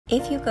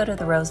If you go to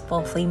the Rose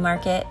Bowl Flea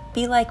Market,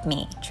 be like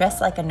me,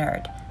 dress like a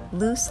nerd.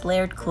 Loose,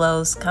 layered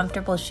clothes,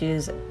 comfortable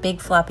shoes, big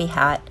floppy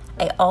hat.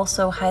 I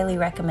also highly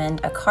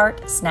recommend a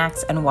cart,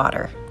 snacks, and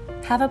water.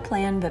 Have a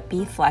plan, but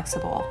be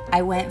flexible.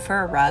 I went for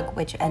a rug,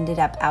 which ended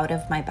up out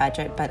of my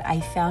budget, but I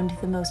found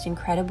the most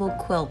incredible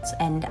quilts,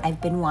 and I've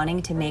been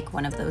wanting to make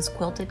one of those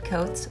quilted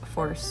coats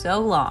for so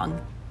long.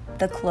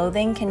 The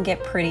clothing can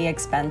get pretty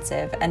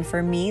expensive, and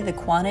for me, the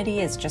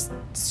quantity is just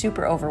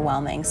super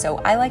overwhelming, so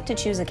I like to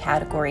choose a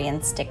category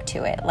and stick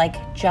to it,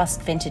 like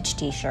just vintage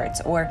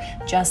t-shirts or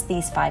just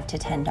these $5 to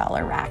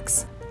 $10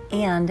 racks.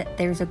 And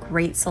there's a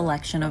great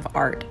selection of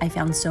art. I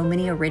found so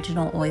many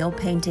original oil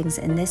paintings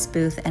in this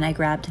booth, and I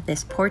grabbed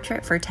this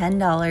portrait for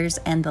 $10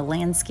 and the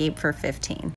landscape for $15.